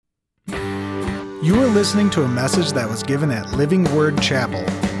You are listening to a message that was given at Living Word Chapel,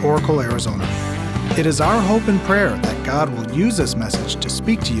 Oracle, Arizona. It is our hope and prayer that God will use this message to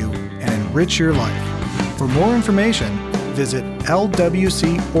speak to you and enrich your life. For more information, visit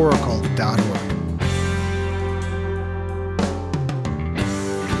lwcoracle.org.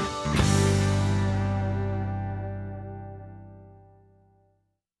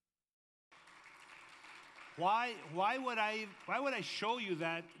 Why would I show you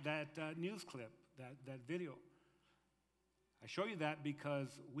that news clip, that video? I show you that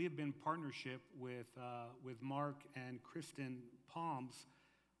because we have been in partnership with Mark and Kristen Palms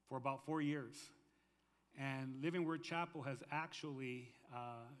for about 4 years, and Living Word Chapel has actually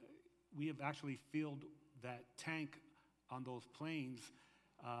we have actually filled that tank on those planes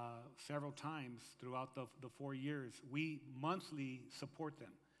several times throughout the 4 years. We monthly support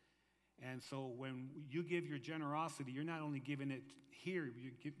them. And so when you give your generosity, you're not only giving it here,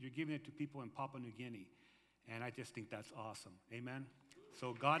 you're giving it to people in Papua New Guinea. And I just think that's awesome. Amen?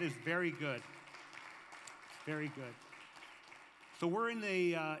 So God is very good. Very good. So we're in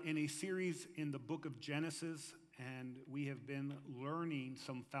a series in the book of Genesis, and we have been learning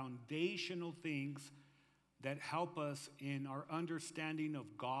some foundational things that help us in our understanding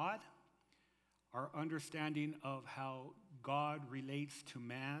of God, our understanding of how God relates to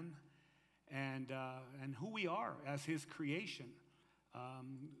man, and who we are as his creation.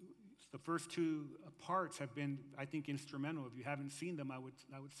 The first two parts have been, I think, instrumental. If you haven't seen them, I would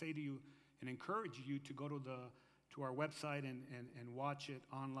say to you and encourage you to go to our website and watch it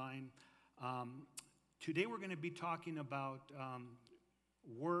online. Today we're going to be talking about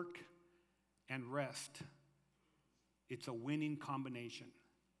work and rest. It's a winning combination.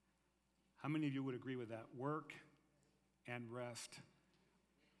 How many of you would agree with that? Work and rest.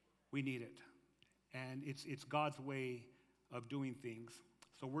 We need it. And it's God's way of doing things.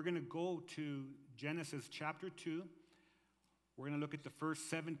 So we're going to go to Genesis chapter 2. We're going to look at the first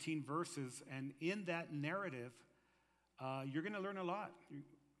 17 verses. And in that narrative, you're going to learn a lot.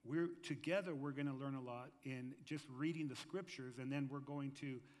 We're going to learn a lot in just reading the scriptures. And then we're going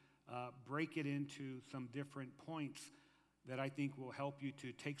to break it into some different points that I think will help you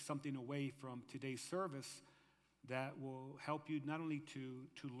to take something away from today's service that will help you not only to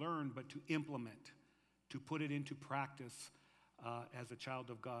learn, but to implement, to put it into practice as a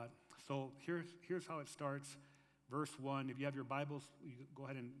child of God. So here's how it starts. Verse 1, if you have your Bibles, you go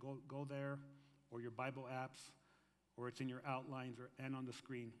ahead and go there, or your Bible apps, or it's in your outlines and on the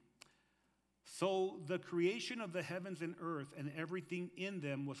screen. So the creation of the heavens and earth and everything in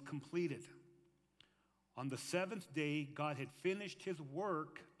them was completed. On the seventh day, God had finished his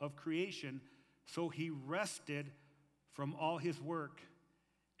work of creation, so he rested from all his work,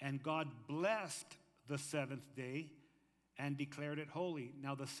 and God blessed the seventh day and declared it holy.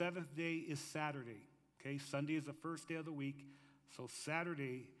 Now, the seventh day is Saturday, okay? Sunday is the first day of the week, so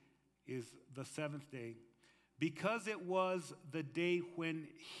Saturday is the seventh day, because it was the day when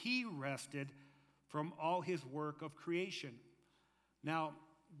he rested from all his work of creation. Now,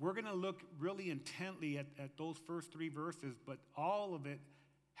 we're going to look really intently at those first three verses, but all of it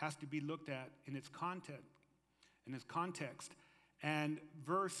has to be looked at in its context. And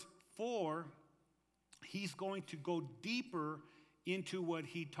verse 4, he's going to go deeper into what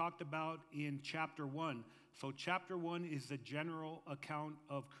he talked about in chapter 1. So chapter 1 is the general account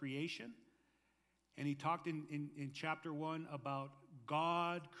of creation. And he talked in chapter 1 about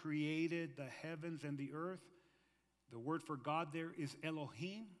God created the heavens and the earth. The word for God there is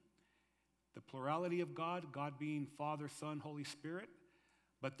Elohim, the plurality of God, God being Father, Son, Holy Spirit.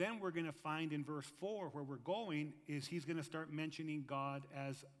 But then we're going to find in verse 4, where we're going, is he's going to start mentioning God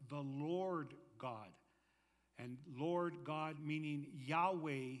as the Lord God. And Lord God meaning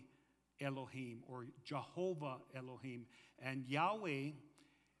Yahweh Elohim, or Jehovah Elohim. And Yahweh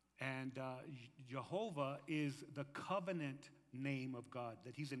and Jehovah is the covenant name of God,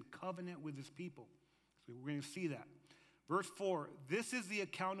 that he's in covenant with his people. So we're going to see that. Verse 4, this is the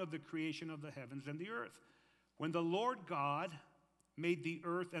account of the creation of the heavens and the earth. When the Lord God made the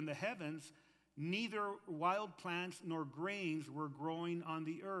earth and the heavens, neither wild plants nor grains were growing on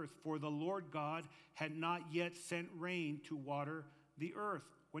the earth, for the Lord God had not yet sent rain to water the earth.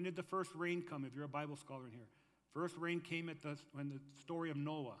 When did the first rain come, if you're a Bible scholar in here? First rain came when the story of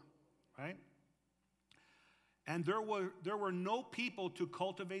Noah, right? And there were no people to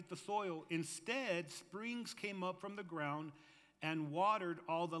cultivate the soil. Instead, springs came up from the ground and watered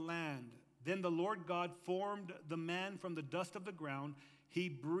all the land. Then the Lord God formed the man from the dust of the ground. He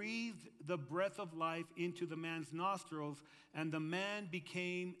breathed the breath of life into the man's nostrils, and the man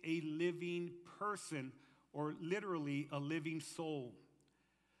became a living person, or literally a living soul.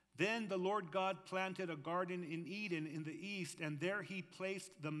 Then the Lord God planted a garden in Eden in the east, and there he placed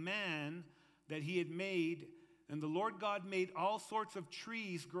the man that he had made. And the Lord God made all sorts of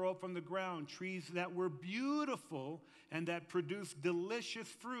trees grow up from the ground, trees that were beautiful and that produced delicious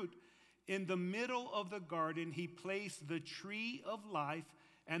fruit. In the middle of the garden, he placed the tree of life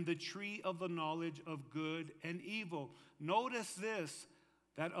and the tree of the knowledge of good and evil. Notice this,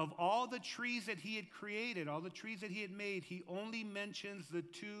 that of all the trees that he had created, all the trees that he had made, he only mentions the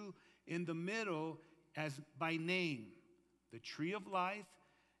two in the middle as by name, the tree of life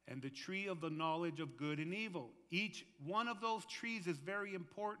and the tree of the knowledge of good and evil. Each one of those trees is very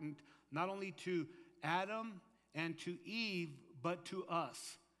important, not only to Adam and to Eve, but to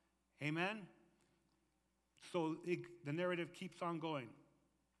us. Amen? So the narrative keeps on going.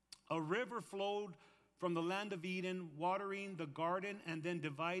 A river flowed from the land of Eden, watering the garden and then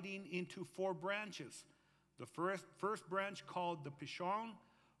dividing into 4 branches. The first branch, called the Pishon,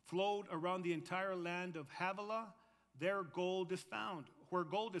 flowed around the entire land of Havilah. There gold is found. Where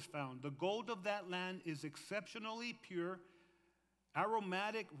gold is found. The gold of that land is exceptionally pure.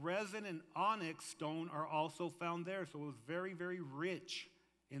 Aromatic resin and onyx stone are also found there. So it was very, very rich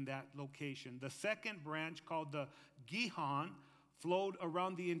in that location. The second branch, called the Gihon, flowed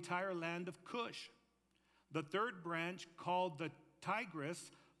around the entire land of Cush. The third branch, called the Tigris,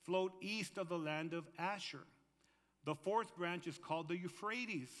 flowed east of the land of Asher. The fourth branch is called the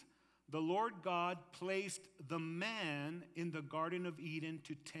Euphrates. The Lord God placed the man in the Garden of Eden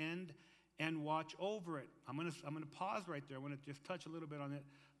to tend and watch over it. I'm going to pause right there. I want to just touch a little bit on it.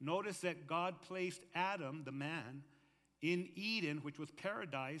 Notice that God placed Adam, the man, in Eden, which was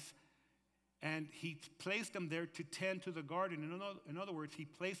paradise, and he placed him there to tend to the garden. In other words, he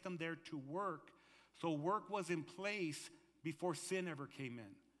placed him there to work. So work was in place before sin ever came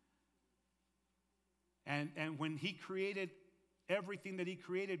in. And when he created everything that he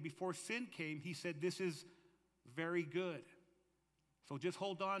created before sin came, he said, this is very good. So just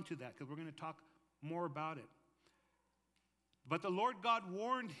hold on to that, because we're going to talk more about it. But the Lord God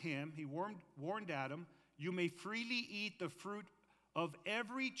warned him, he warned Adam, you may freely eat the fruit of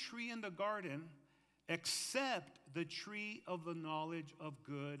every tree in the garden except the tree of the knowledge of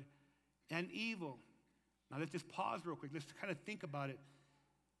good and evil. Now let's just pause real quick. Let's kind of think about it.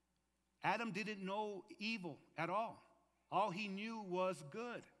 Adam didn't know evil at all. All he knew was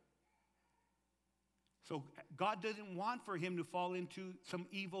good. So God didn't want for him to fall into some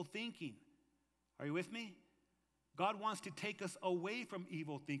evil thinking. Are you with me? God wants to take us away from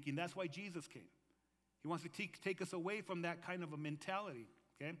evil thinking. That's why Jesus came. He wants to take us away from that kind of a mentality,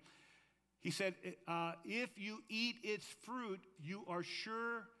 okay? He said, if you eat its fruit, you are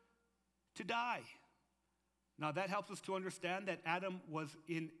sure to die. Now that helps us to understand that Adam was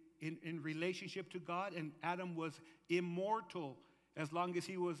in relationship to God, and Adam was immortal as long as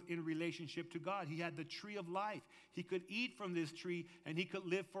he was in relationship to God. He had the tree of life. He could eat from this tree and he could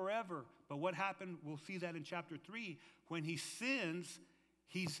live forever. But what happened, we'll see that in chapter 3, when he sins,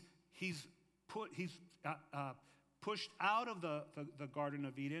 he's pushed out of the Garden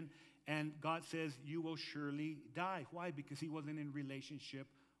of Eden, and God says, you will surely die. Why? Because he wasn't in relationship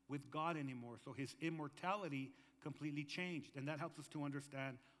with God anymore. So his immortality completely changed. And that helps us to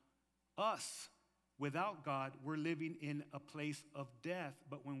understand us. Without God, we're living in a place of death.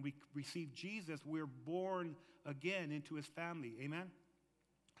 But when we receive Jesus, we're born again into his family. Amen?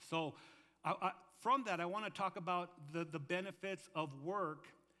 So from that, I want to talk about the benefits of work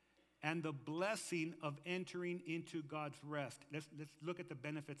and the blessing of entering into God's rest. Let's look at the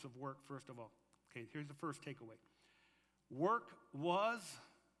benefits of work first of all. Okay, here's the first takeaway. Work was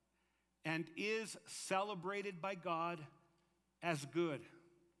and is celebrated by God as good.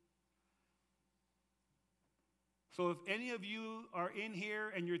 So if any of you are in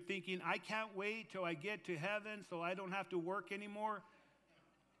here and you're thinking, I can't wait till I get to heaven so I don't have to work anymore,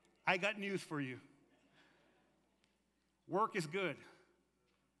 I got news for you. Work is good.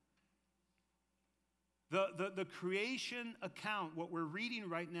 The creation account, what we're reading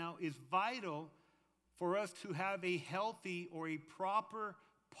right now, is vital for us to have a healthy or a proper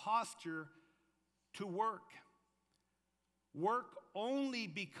posture to work. Work only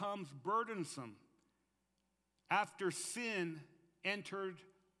becomes burdensome after sin entered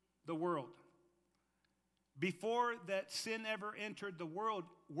the world. Before that sin ever entered the world,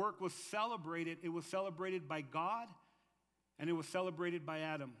 work was celebrated. It was celebrated by God, and it was celebrated by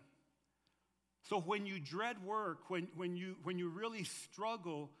Adam. So when you dread work, when you really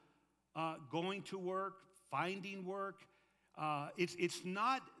struggle going to work, finding work, it's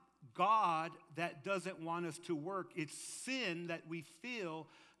not God that doesn't want us to work. It's sin that we feel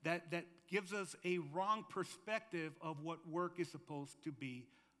that gives us a wrong perspective of what work is supposed to be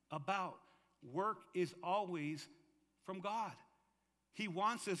about. Work is always from God. He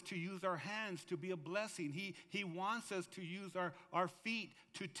wants us to use our hands to be a blessing. He wants us to use our feet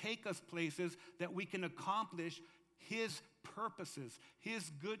to take us places that we can accomplish His purposes, His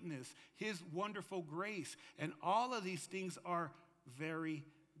goodness, His wonderful grace. And all of these things are very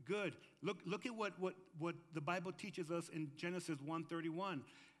good. Look at what the Bible teaches us in Genesis 1:31.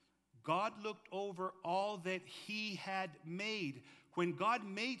 God looked over all that He had made. When God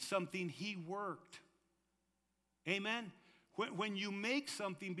made something, He worked. Amen? When you make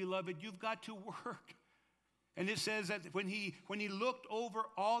something, beloved, you've got to work. And it says that when he looked over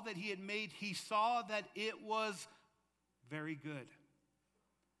all that He had made, He saw that it was very good.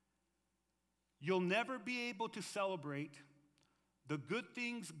 You'll never be able to celebrate the good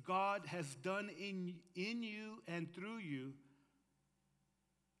things God has done in you and through you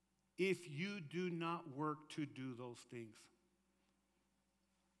if you do not work to do those things.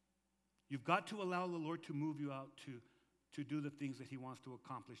 You've got to allow the Lord to move you out to do the things that He wants to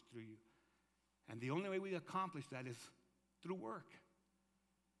accomplish through you. And the only way we accomplish that is through work.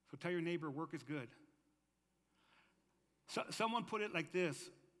 So tell your neighbor, work is good. So, someone put it like this,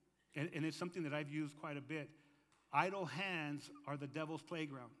 and it's something that I've used quite a bit. Idle hands are the devil's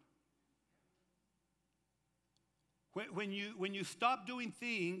playground. When you stop doing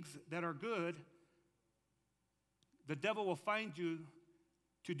things that are good, the devil will find you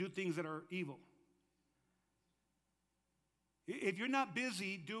to do things that are evil. If you're not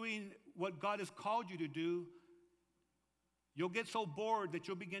busy doing what God has called you to do, you'll get so bored that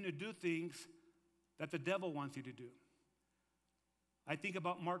you'll begin to do things that the devil wants you to do. I think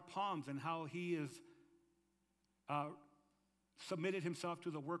about Mark Palms and how he has submitted himself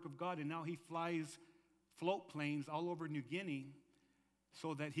to the work of God, and now he flies float planes all over New Guinea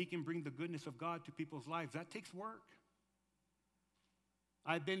so that he can bring the goodness of God to people's lives. That takes work.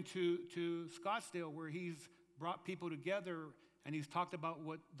 I've been to Scottsdale where he's brought people together and he's talked about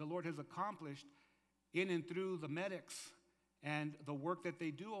what the Lord has accomplished in and through the medics and the work that they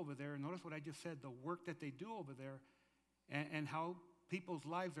do over there. And notice what I just said, the work that they do over there and how people's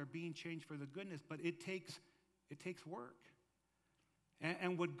lives are being changed for the goodness. But it takes work.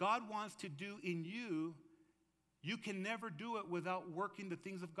 And what God wants to do in you, you can never do it without working the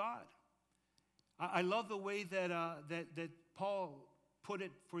things of God. I love the way that Paul put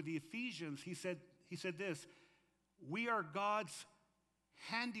it for the Ephesians. He said this: we are God's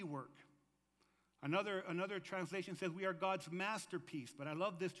handiwork. Another translation says we are God's masterpiece, but I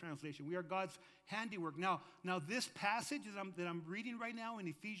love this translation. We are God's handiwork. Now this passage that I'm reading right now in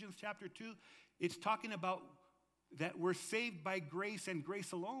Ephesians chapter 2, it's talking about that we're saved by grace and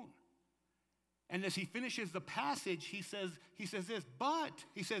grace alone. And as he finishes the passage, he says this, but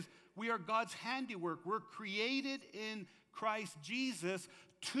he says, we are God's handiwork. We're created in Christ Jesus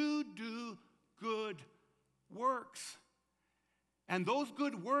to do good works. And those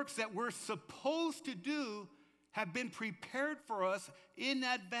good works that we're supposed to do have been prepared for us in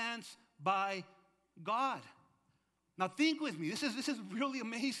advance by God. Now think with me. This is really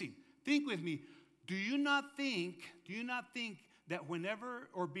amazing. Think with me. Do you not think that whenever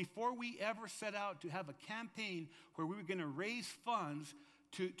or before we ever set out to have a campaign where we were going to raise funds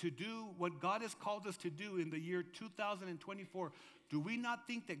to do what God has called us to do in the year 2024, do we not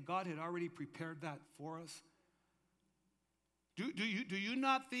think that God had already prepared that for us? Do you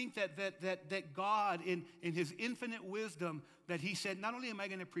not think that God, in His infinite wisdom, that He said, not only am I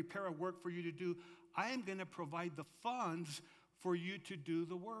going to prepare a work for you to do, I am going to provide the funds for you to do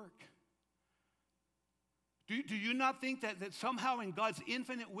the work? Do you not think that somehow in God's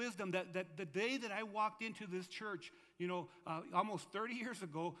infinite wisdom, that the day that I walked into this church, almost 30 years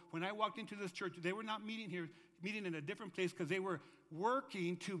ago, when I walked into this church, they were not meeting here, meeting in a different place because they were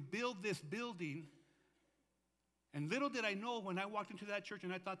working to build this building. And little did I know when I walked into that church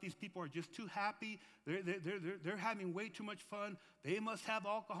and I thought these people are just too happy. They're having way too much fun. They must have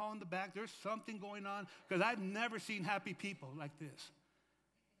alcohol in the back. There's something going on, because I've never seen happy people like this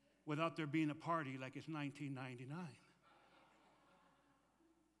without there being a party like it's 1999.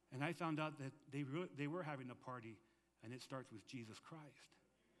 And I found out that they were having a party, and it starts with Jesus Christ.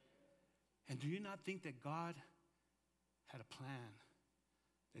 And do you not think that God had a plan,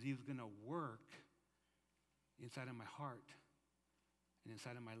 that He was going to work inside of my heart and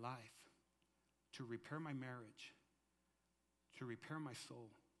inside of my life to repair my marriage, to repair my soul,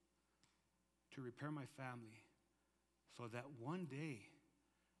 to repair my family, so that one day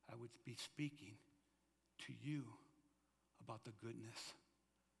I would be speaking to you about the goodness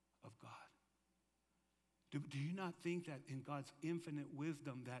of God? Do you not think that in God's infinite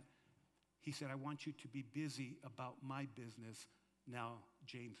wisdom that He said, I want you to be busy about my business, now,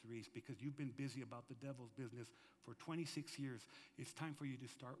 James Reese, because you've been busy about the devil's business for 26 years. It's time for you to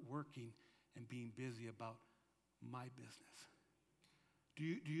start working and being busy about my business. Do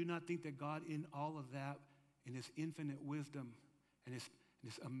you not think that God, in all of that, in his infinite wisdom and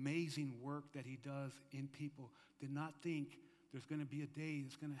his amazing work that he does in people, did not think there's going to be a day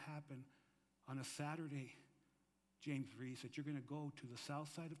that's going to happen on a Saturday, James Reese, that you're going to go to the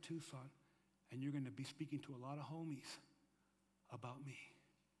south side of Tucson and you're going to be speaking to a lot of homies about me.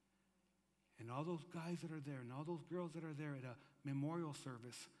 And all those guys that are there and all those girls that are there at a memorial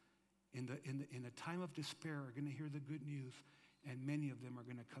service in a time of despair are going to hear the good news, and many of them are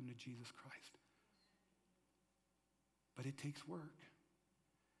going to come to Jesus Christ. But it takes work.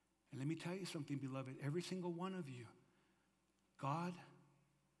 And let me tell you something, beloved. Every single one of you, God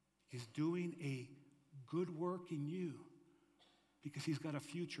is doing a good work in you because he's got a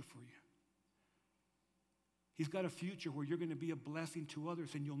future for you. He's got a future where you're going to be a blessing to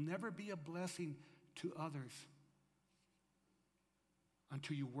others, and you'll never be a blessing to others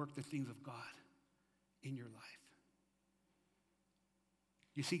until you work the things of God in your life.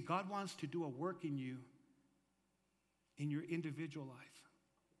 You see, God wants to do a work in you in your individual life.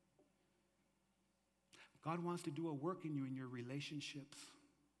 God wants to do a work in you in your relationships.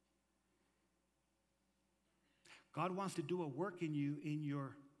 God wants to do a work in you in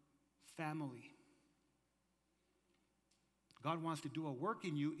your family. God wants to do a work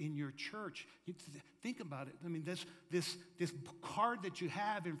in you in your church. Think about it. I mean, this card that you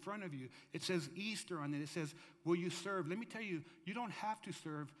have in front of you, it says Easter on it. It says, will you serve? Let me tell you, you don't have to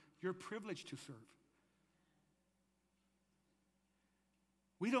serve. You're privileged to serve.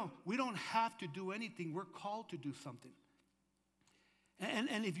 We don't have to do anything. We're called to do something.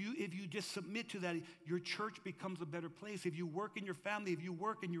 And if you just submit to that, your church becomes a better place. If you work in your family, if you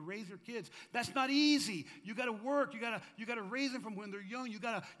work and you raise your kids, that's not easy. You got to work. You got to raise them from when they're young. You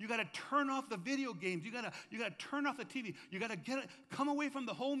got to turn off the video games. You got to turn off the TV. You got to come away from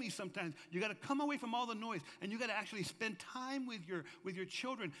the homies sometimes. You got to come away from all the noise, and you got to actually spend time with your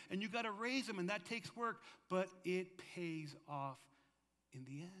children, and you got to raise them, and that takes work, but it pays off in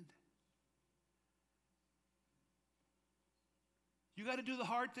the end. You got to do the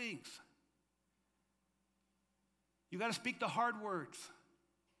hard things. You got to speak the hard words.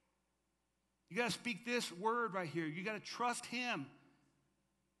 You got to speak this word right here. You got to trust him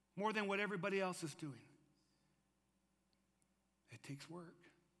more than what everybody else is doing. It takes work.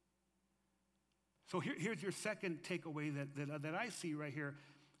 So here's your second takeaway that I see right here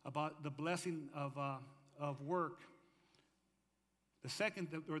about the blessing of work. The second,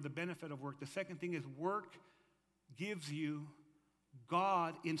 or the benefit of work. The second thing is work gives you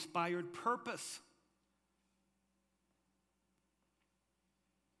God-inspired purpose.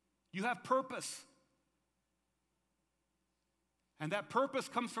 You have purpose. And that purpose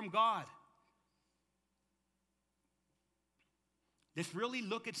comes from God. Let's really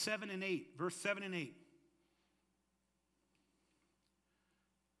look at 7 and 8, verse 7 and 8.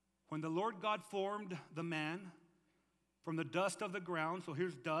 When the Lord God formed the man from the dust of the ground, so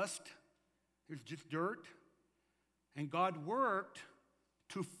here's dust, here's just dirt, and God worked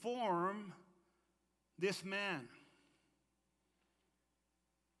to form this man.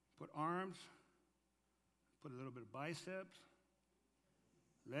 Put arms, put a little bit of biceps,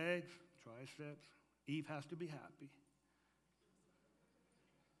 legs, triceps. Eve has to be happy.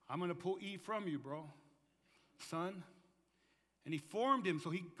 I'm going to pull Eve from you, bro. Son. And he formed him.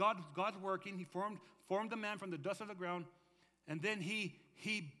 So God's working. He formed the man from the dust of the ground. And then he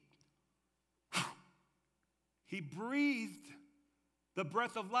breathed the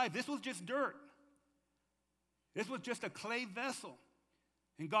breath of life. This was just dirt. This was just a clay vessel.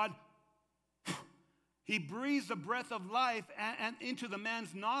 And God, he breathed the breath of life and into the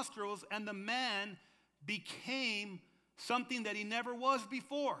man's nostrils, and the man became something that he never was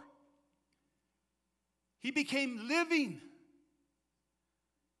before. He became living.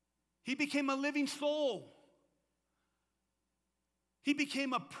 He became a living soul. He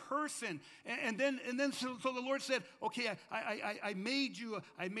became a person. And then so the Lord said, okay, I made you,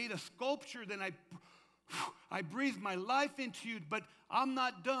 I made a sculpture, then I breathed my life into you, but I'm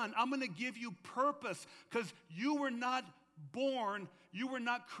not done. I'm going to give you purpose, because you were not born, you were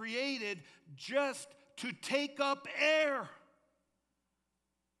not created just to take up air.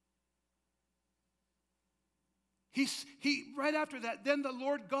 He right after that, then the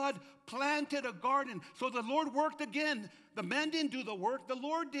Lord God planted a garden. So the Lord worked again. The man didn't do the work, the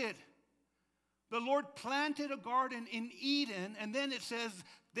Lord did. The Lord planted a garden in Eden, and then it says,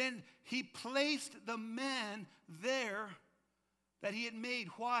 then he placed the man there that he had made.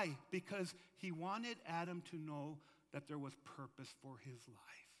 Why? Because he wanted Adam to know that there was purpose for his life.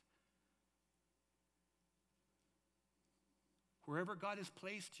 Wherever God has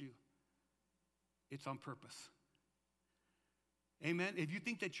placed you, it's on purpose. Amen. If you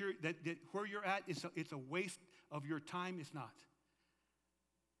think that where you're at it's a waste of your time, it's not.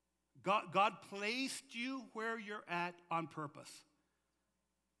 God placed you where you're at on purpose.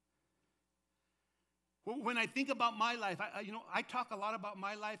 When I think about my life, I talk a lot about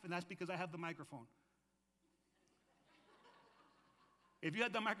my life, and that's because I have the microphone. If you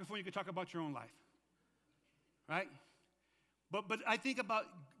had the microphone, you could talk about your own life, right? But I think about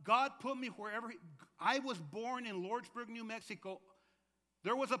God put me wherever. I was born in Lordsburg, New Mexico.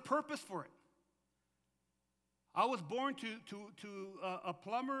 There was a purpose for it. I was born to a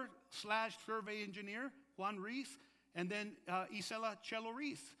plumber / survey engineer, Juan Reese, and then Isela Chelo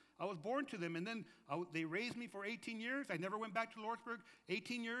Reese. I was born to them, and then they raised me for 18 years. I never went back to Lordsburg.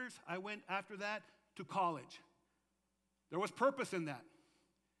 18 years, I went after that to college. There was purpose in that.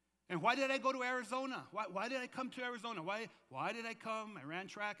 And why did I go to Arizona? Why did I come to Arizona? Why did I come? I ran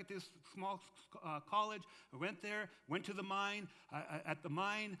track at this small college. I went there, went to the mine. At the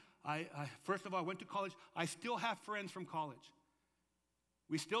mine, first of all, I went to college. I still have friends from college.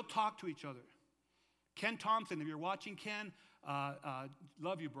 We still talk to each other. Ken Thompson, if you're watching, Ken,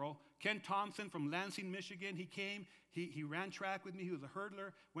 love you, bro. Ken Thompson from Lansing, Michigan, he came. He ran track with me. He was a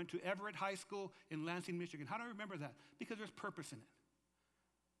hurdler. Went to Everett High School in Lansing, Michigan. How do I remember that? Because there's purpose in it.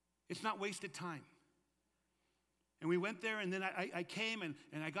 It's not wasted time. And we went there, and then I came, and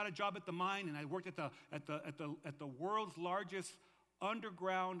I got a job at the mine, and I worked at the world's largest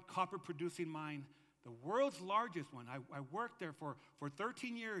underground copper-producing mine, the world's largest one. I worked there for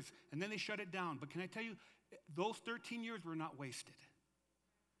 13 years, and then they shut it down. But can I tell you, those 13 years were not wasted.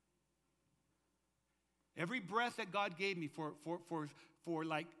 Every breath that God gave me for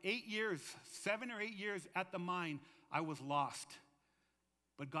like 8 years, 7 or 8 years at the mine, I was lost.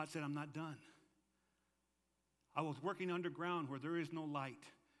 But God said, I'm not done. I was working underground where there is no light.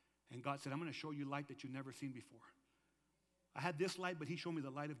 And God said, I'm going to show you light that you've never seen before. I had this light, but he showed me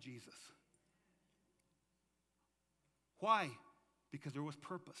the light of Jesus. Why? Because there was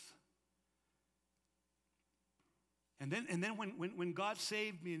purpose. And then when God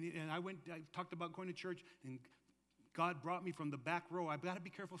saved me, and I talked about going to church, and God brought me from the back row. I've got to be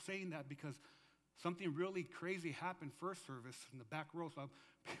careful saying that because something really crazy happened first service in the back row, so I'll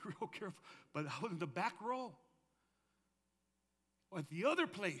be real careful. But I was in the back row. At the other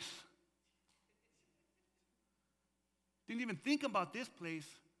place. Didn't even think about this place,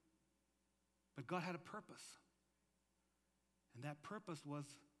 but God had a purpose. And that purpose was,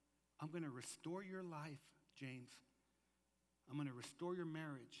 I'm going to restore your life, James. I'm going to restore your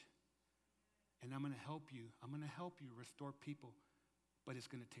marriage. And I'm going to help you. I'm going to help you restore people, but it's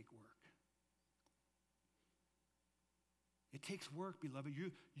going to take work. It takes work, beloved.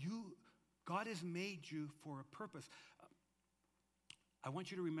 God has made you for a purpose. I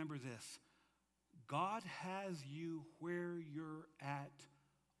want you to remember this. God has you where you're at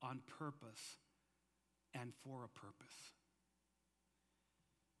on purpose and for a purpose.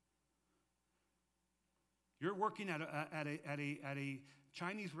 You're working at a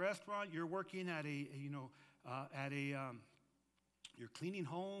Chinese restaurant. You're working at you're cleaning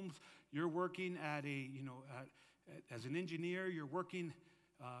homes. You're working at as an engineer. You're working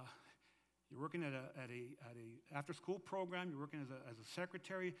at a after school program. You're working as a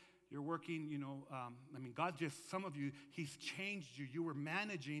secretary. You're working, God just, some of you, he's changed you. You were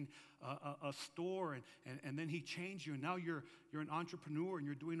managing a store, and then he changed you. And now you're an entrepreneur, and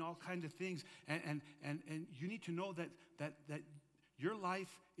you're doing all kinds of things. And you need to know that your life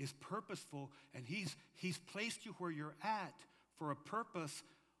is purposeful, and he's placed you where you're at for a purpose,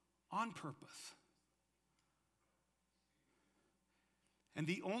 on purpose. And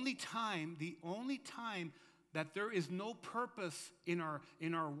the only time that there is no purpose in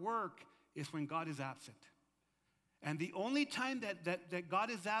our work is when God is absent. And the only time that God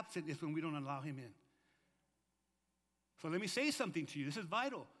is absent is when we don't allow him in. So let me say something to you. This is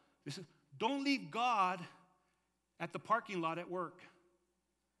vital. Don't leave God at the parking lot at work.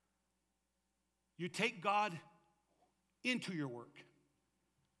 You take God into your work.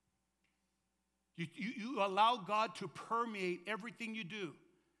 You allow God to permeate everything you do.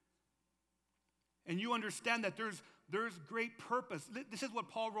 And you understand that there's great purpose. This is what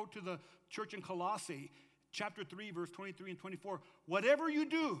Paul wrote to the church in Colossae, chapter 3, verse 23 and 24. Whatever you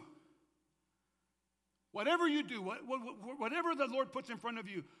do, whatever the Lord puts in front of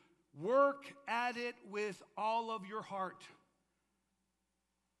you, work at it with all of your heart.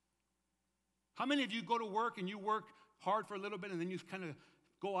 How many of you go to work and you work hard for a little bit and then you kind of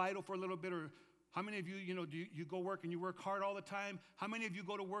go idle for a little bit, or How many of you, do you go work and you work hard all the time? How many of you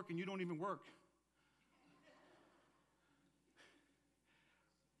go to work and you don't even work?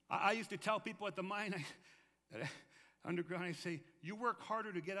 I used to tell people at the mine, underground, I say, you work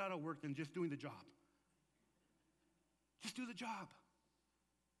harder to get out of work than just doing the job. Just do the job.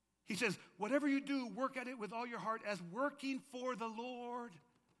 He says, whatever you do, work at it with all your heart as working for the Lord.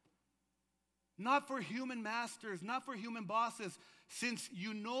 Not for human masters, not for human bosses, since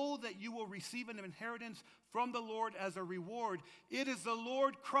you know that you will receive an inheritance from the Lord as a reward. It is the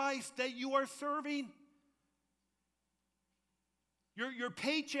Lord Christ that you are serving. Your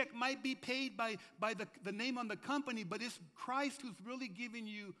paycheck might be paid by the name on the company, but it's Christ who's really giving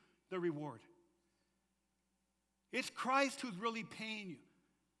you the reward. It's Christ who's really paying you.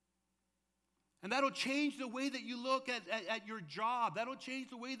 And that'll change the way that you look at your job. That'll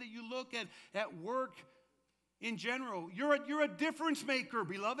change the way that you look at work in general. You're a difference maker,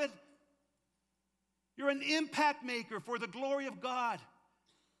 beloved. You're an impact maker for the glory of God.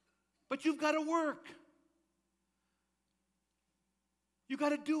 But you've got to work. You got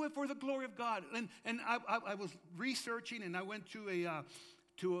to do it for the glory of God. And I was researching, and I went to a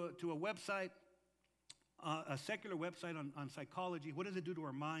website, a secular website on psychology. What does it do to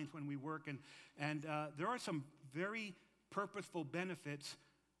our minds when we work? And there are some very purposeful benefits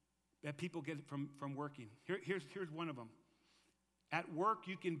that people get from working. Here's one of them. At work,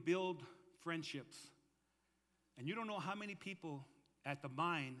 you can build friendships. And you don't know how many people at the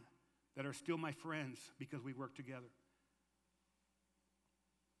mine that are still my friends because we work together.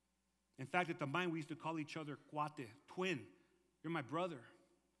 In fact, at the mine, we used to call each other cuate, twin. You're my brother.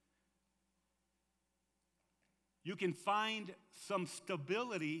 You can find some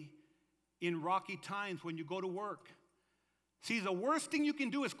stability in rocky times when you go to work. See, the worst thing you can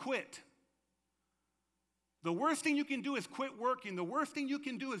do is quit. The worst thing you can do is quit working. The worst thing you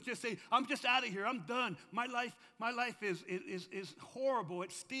can do is just say, I'm just out of here. I'm done. My life is horrible.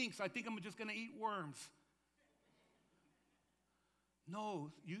 It stinks. I think I'm just going to eat worms.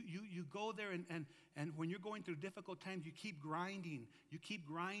 No, you go there and when you're going through difficult times, you keep grinding, you keep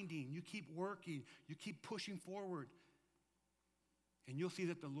working, you keep pushing forward. And you'll see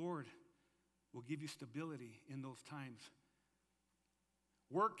that the Lord will give you stability in those times.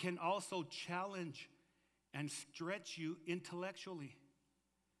 Work can also challenge and stretch you intellectually.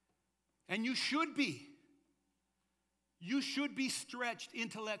 And you should be. You should be stretched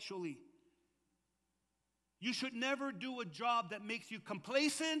intellectually. You should never do a job that makes you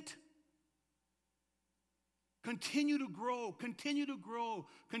complacent. Continue to grow, continue to grow,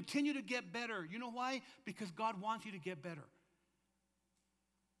 continue to get better. You know why? Because God wants you to get better.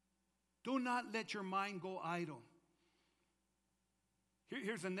 Do not let your mind go idle.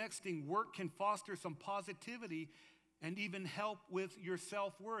 Here's the next thing. Work can foster some positivity and even help with your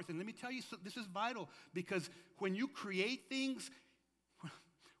self-worth. And let me tell you, this is vital, because when you create things,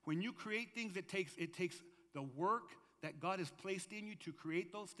 it takes the work that God has placed in you to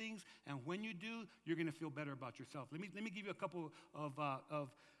create those things, and when you do, you're going to feel better about yourself. Let me give you a couple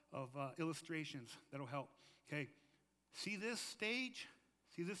of illustrations that'll help. Okay, see this stage?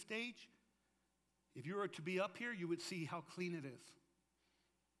 See this stage? If you were to be up here, you would see how clean it is.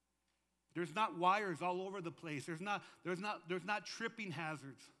 There's not wires all over the place. There's not tripping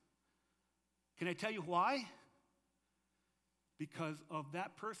hazards. Can I tell you why? Because of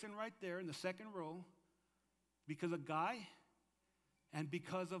that person right there in the second row. Because of Guy, and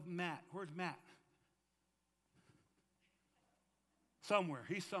because of Matt. Where's Matt? Somewhere.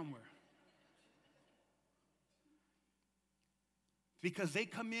 He's somewhere. Because they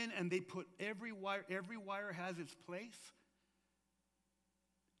come in and they put every wire has its place.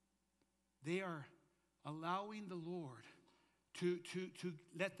 They are allowing the Lord to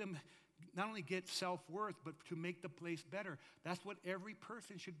let them not only get self-worth, but to make the place better. That's what every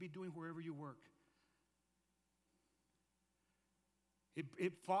person should be doing wherever you work.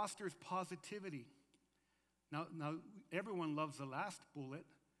 It fosters positivity. Now, everyone loves the last bullet.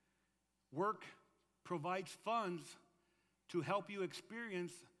 Work provides funds to help you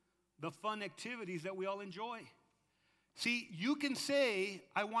experience the fun activities that we all enjoy. See, you can say,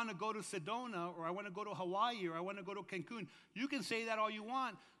 I want to go to Sedona, or I want to go to Hawaii, or I want to go to Cancun. You can say that all you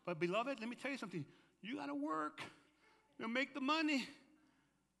want. But beloved, let me tell you something. You got to work. You'll make the money.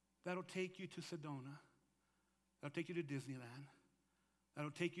 That'll take you to Sedona. That'll take you to Disneyland. That'll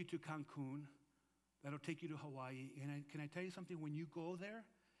take you to Cancun. That'll take you to Hawaii. And can I tell you something? When you go there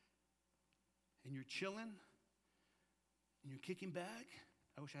and you're chilling and you're kicking back,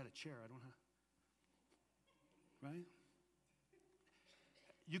 I wish I had a chair. I don't have. Right?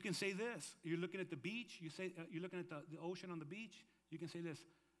 You can say this. You're looking at the beach. You're looking at the ocean on the beach. You can say this.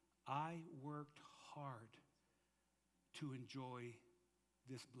 I worked hard to enjoy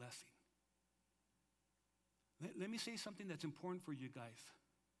this blessing. Let me say something that's important for you guys.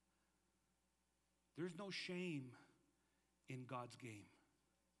 There's no shame in God's game.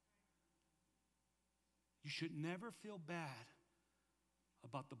 You should never feel bad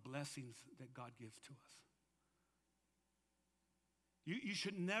about the blessings that God gives to us. You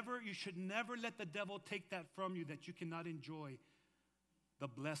should never let the devil take that from you, that you cannot enjoy the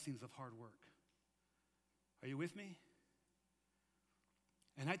blessings of hard work. Are you with me?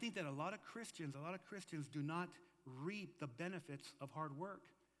 And I think that a lot of Christians do not reap the benefits of hard work.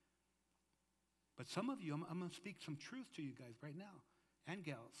 But some of you, I'm going to speak some truth to you guys right now, and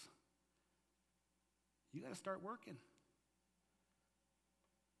gals. You got to start working.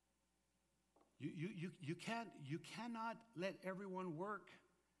 You cannot let everyone work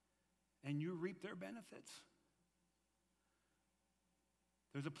and you reap their benefits.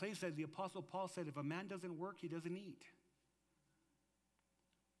 There's a place that the Apostle Paul said, if a man doesn't work, he doesn't eat.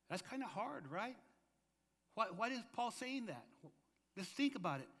 That's kind of hard, right? Why is Paul saying that? Let's think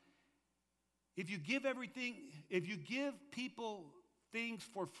about it. If you give people things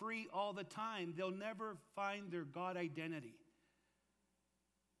for free all the time, they'll never find their God identity.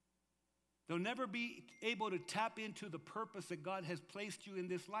 They'll never be able to tap into the purpose that God has placed you in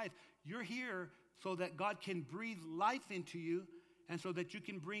this life. You're here so that God can breathe life into you and so that you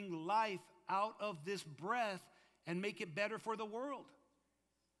can bring life out of this breath and make it better for the world.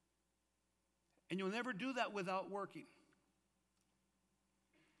 And you'll never do that without working.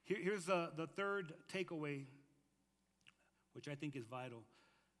 Here's the third takeaway, which I think is vital.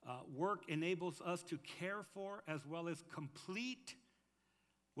 Work enables us to care for as well as complete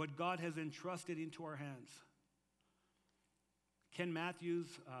what God has entrusted into our hands. Ken Matthews,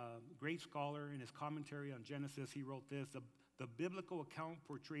 great scholar, in his commentary on Genesis, he wrote this: the biblical account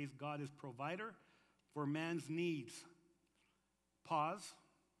portrays God as provider for man's needs. Pause.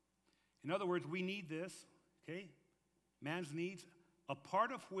 In other words, we need this, okay? Man's needs, a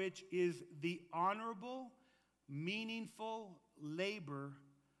part of which is the honorable, meaningful labor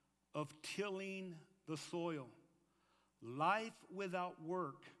of tilling the soil. Life without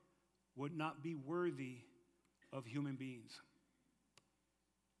work would not be worthy of human beings.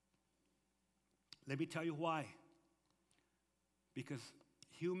 Let me tell you why. Because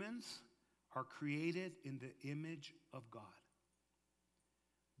humans are created in the image of God.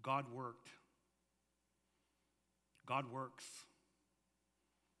 God worked. God works.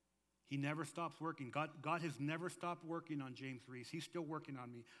 He never stops working. God has never stopped working on James Reese. He's still working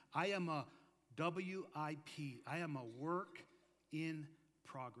on me. I am a WIP. I am a work in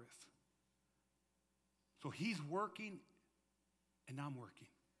progress. So he's working and I'm working.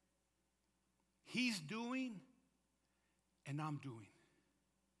 He's doing and I'm doing.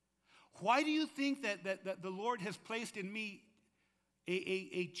 Why do you think that the Lord has placed in me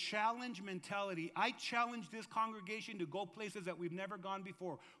a challenge mentality? I challenge this congregation to go places that we've never gone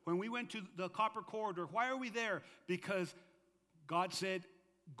before. When we went to the Copper Corridor, why are we there? Because God said,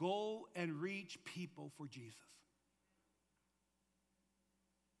 go and reach people for Jesus.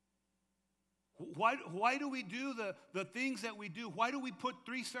 Why do we do the things that we do? Why do we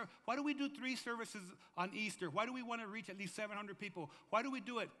do 3 services on Easter? Why do we want to reach at least 700 people? Why do we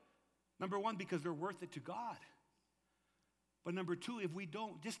do it? Number one, because they're worth it to God. But number two, if we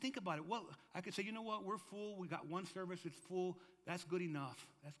don't, just think about it. Well, I could say, you know what, we're full. We got 1 service, it's full. That's good enough.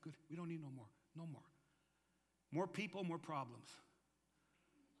 That's good. We don't need no more. No more. More people, more problems.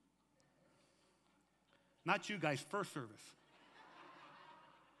 Not you guys, first service.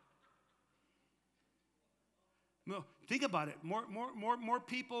 No, think about it. More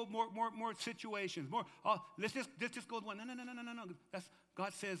people, more situations. Let's just go with one. No.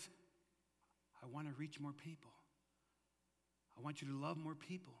 God says, I want to reach more people. I want you to love more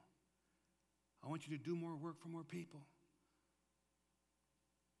people. I want you to do more work for more people.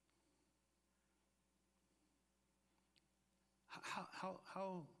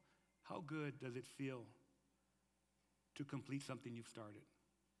 How good does it feel to complete something you've started?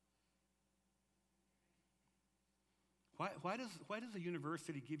 Why does a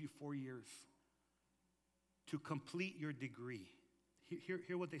university give you 4 years to complete your degree?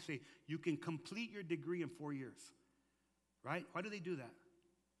 Hear what they say. You can complete your degree in 4 years. Right? Why do they do that?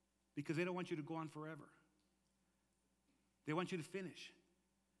 Because they don't want you to go on forever. They want you to finish.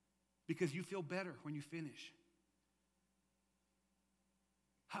 Because you feel better when you finish.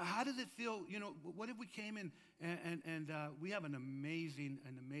 How does it feel? You know, what if we came in and we have an amazing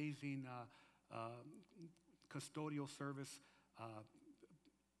custodial service.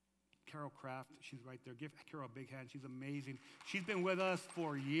 Carol Kraft. She's right there. Give Carol a big hand. She's amazing. She's been with us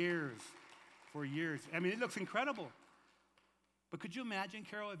for years. For years. I mean, it looks incredible. But could you imagine,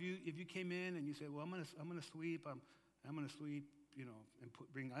 Carol, if you came in and you said, well, I'm gonna sweep, I'm gonna sweep, you know, and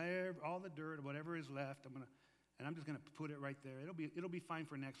bring all the dirt or whatever is left. I'm just gonna put it right there. It'll be fine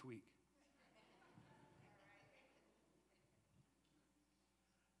for next week.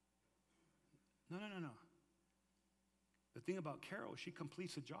 No. The thing about Carol, she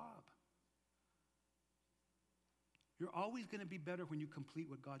completes a job. You're always going to be better when you complete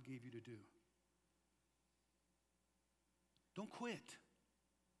what God gave you to do. Don't quit.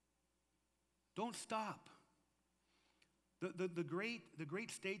 Don't stop. The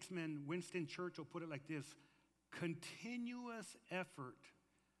great statesman Winston Churchill put it like this: continuous effort,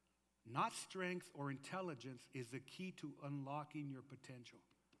 not strength or intelligence, is the key to unlocking your potential.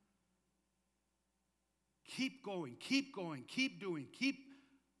 Keep going, keep doing,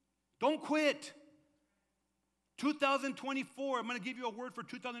 don't quit. 2024, I'm going to give you a word for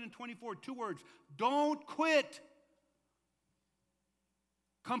 2024, 2 words. Don't quit.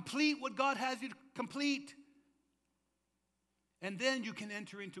 Complete what God has you to complete. And then you can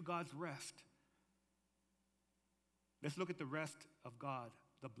enter into God's rest. Let's look at the rest of God,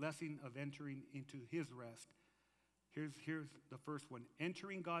 the blessing of entering into his rest. Here's the first one.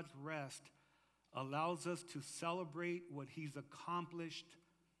 Entering God's rest allows us to celebrate what he's accomplished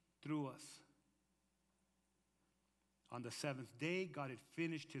through us. On the seventh day, God had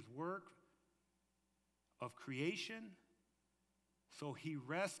finished his work of creation, so he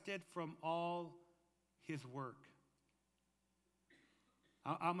rested from all his work.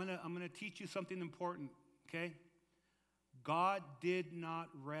 I'm gonna teach you something important, okay? God did not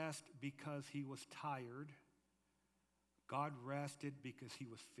rest because he was tired. God rested because he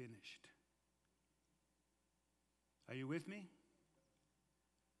was finished. Are you with me?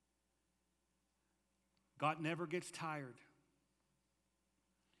 God never gets tired.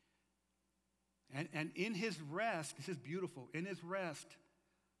 And in his rest, this is beautiful, in his rest,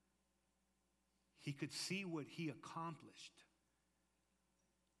 he could see what he accomplished.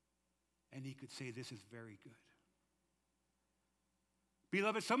 And he could say, this is very good.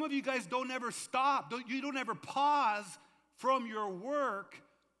 Beloved, some of you guys don't ever stop. You don't ever pause from your work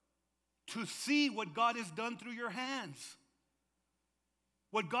to see what God has done through your hands,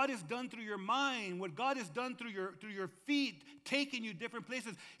 what God has done through your mind, what God has done through your feet, taking you different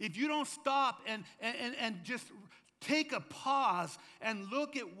places. If you don't stop and just take a pause and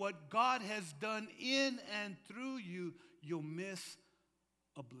look at what God has done in and through you, you'll miss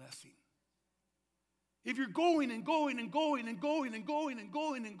a blessing. If you're going and going and going and going and going and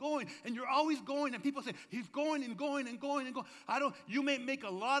going and going, and you're always going, and people say, he's going and going and going and going. You may make a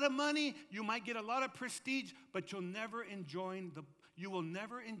lot of money, you might get a lot of prestige, but you will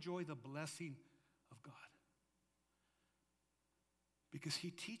never enjoy the blessing of God. Because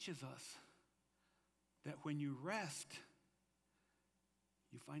he teaches us that when you rest,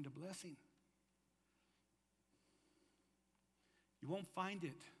 you find a blessing. You won't find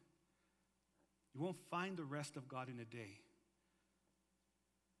it. You won't find the rest of God in a day.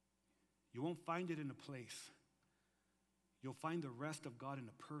 You won't find it in a place. You'll find the rest of God in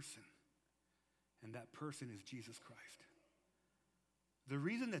a person. And that person is Jesus Christ. The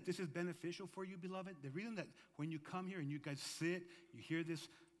reason that this is beneficial for you, beloved, the reason that when you come here and you guys sit, you hear this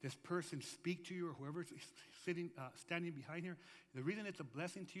person speak to you, or whoever's standing behind here, the reason it's a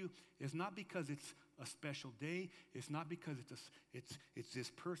blessing to you is not because it's a special day. It's not because it's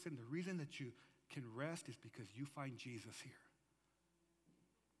this person. The reason that you can rest is because you find Jesus here.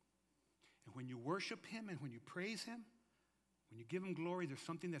 And when you worship him and when you praise him, when you give him glory, there's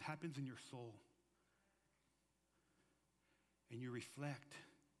something that happens in your soul. And you reflect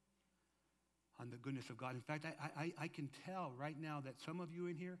on the goodness of God. In fact, I can tell right now that some of you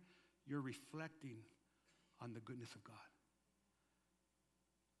in here, you're reflecting on the goodness of God.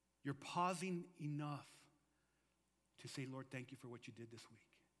 You're pausing enough to say, Lord, thank you for what you did this week.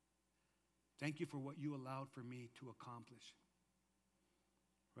 Thank you for what you allowed for me to accomplish.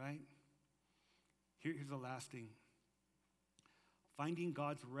 Right? Here's the last thing. Finding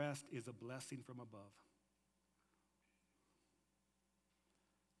God's rest is a blessing from above.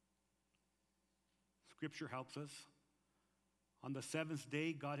 Scripture helps us. On the seventh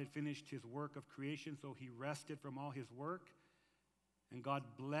day, God had finished his work of creation, so he rested from all his work. And God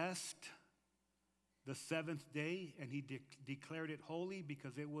blessed the seventh day, and he declared it holy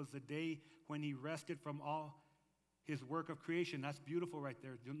because it was the day when he rested from all his work of creation. That's beautiful right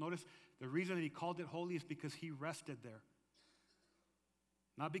there. You'll notice the reason that he called it holy is because he rested there.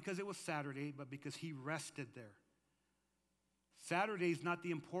 Not because it was Saturday, but because he rested there. Saturday is not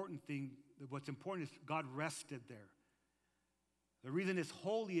the important thing. What's important is God rested there. The reason it's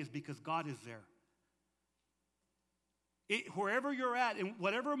holy is because God is there. Wherever you're at, in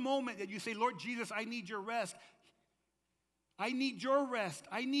whatever moment that you say, Lord Jesus, I need your rest. I need your rest.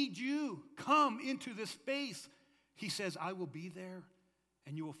 I need you. Come into this space. He says, I will be there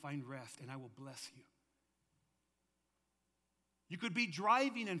and you will find rest and I will bless you. You could be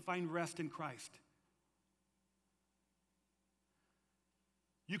driving and find rest in Christ.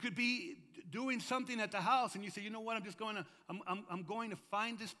 You could be doing something at the house and you say, you know what, I'm going to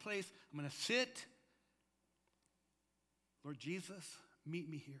find this place. I'm going to sit. Lord Jesus, meet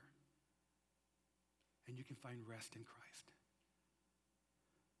me here. And you can find rest in Christ.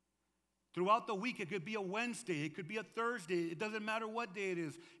 Throughout the week, it could be a Wednesday, it could be a Thursday. It doesn't matter what day it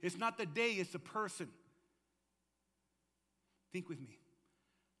is. It's not the day, it's the person. Think with me.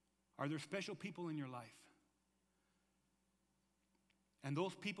 Are there special people in your life? And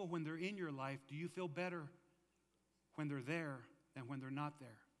those people, when they're in your life, do you feel better when they're there than when they're not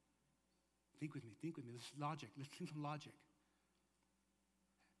there? Think with me. This is logic. Let's think some logic.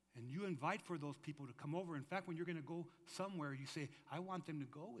 And you invite for those people to come over. In fact, when you're going to go somewhere, you say, I want them to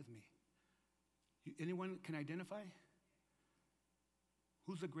go with me. Anyone can identify?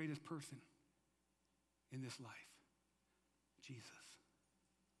 Who's the greatest person in this life? Jesus.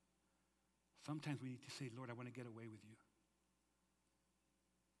 Sometimes we need to say, Lord, I want to get away with you.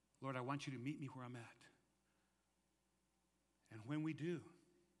 Lord, I want you to meet me where I'm at. And when we do,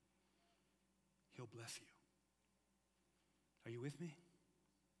 he'll bless you. Are you with me?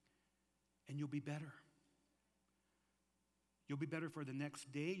 And you'll be better. You'll be better for the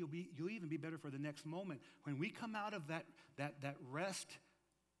next day. You'll even be better for the next moment. When we come out of that rest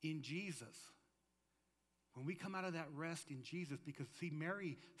in Jesus, when we come out of that rest in Jesus, because see,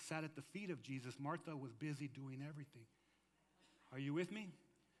 Mary sat at the feet of Jesus. Martha was busy doing everything. Are you with me?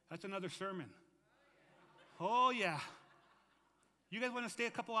 That's another sermon. Oh, yeah. You guys want to stay a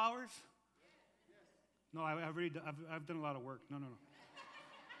couple hours? No, I've done a lot of work. No.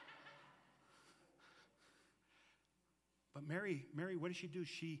 But Mary, what did she do?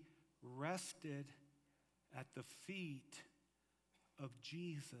 She rested at the feet of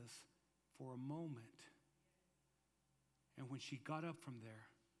Jesus for a moment. And when she got up from there,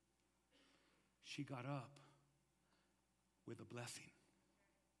 she got up with a blessing.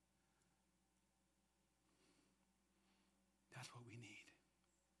 That's what we need.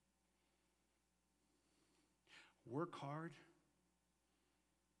 Work hard,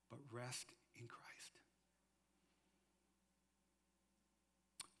 but rest in Christ.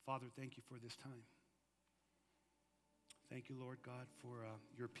 Father, thank you for this time. Thank you, Lord God, for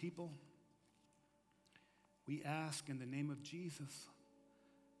your people. We ask in the name of Jesus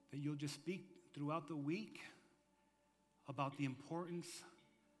that you'll just speak throughout the week about the importance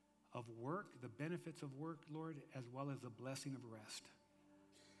of work, the benefits of work, Lord, as well as the blessing of rest.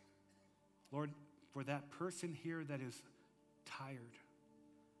 Lord, for that person here that is tired,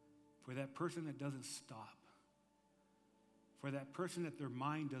 for that person that doesn't stop, for that person that their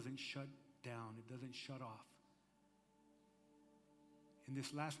mind doesn't shut down, it doesn't shut off. In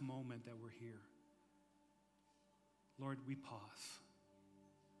this last moment that we're here, Lord, we pause.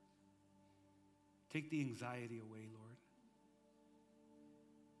 Take the anxiety away, Lord.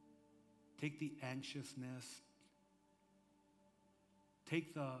 Take the anxiousness.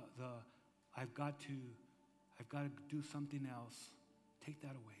 Take the I've got to do something else. Take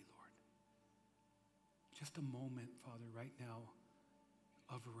that away, Lord. Just a moment, Father, right now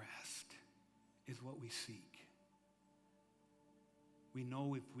of rest is what we seek. We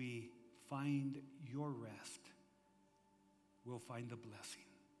know if we find your rest, we'll find the blessing.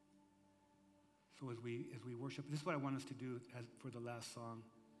 So as we worship, this is what I want us to do for the last song.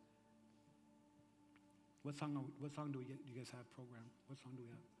 What song do you guys have programmed? What song do we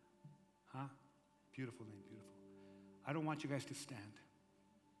have? Huh? Beautiful name, beautiful. I don't want you guys to stand.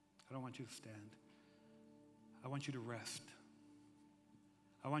 I don't want you to stand. I want you to rest.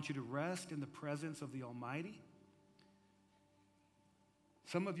 I want you to rest in the presence of the Almighty.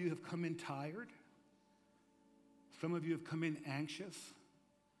 Some of you have come in tired. Some of you have come in anxious.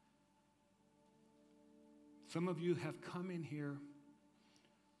 Some of you have come in here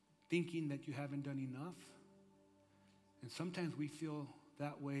thinking that you haven't done enough. And sometimes we feel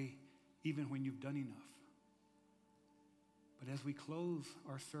that way even when you've done enough. But as we close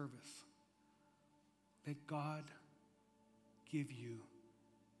our service, let God give you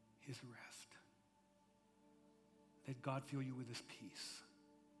his rest. Let God fill you with his peace.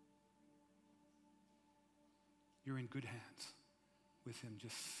 You're in good hands with him.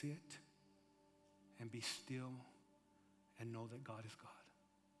 Just sit and be still and know that God is God.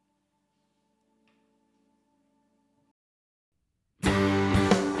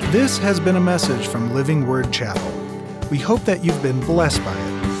 This has been a message from Living Word Chapel. We hope that you've been blessed by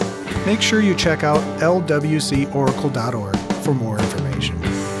it. Make sure you check out lwcoracle.org for more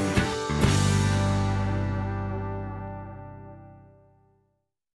information.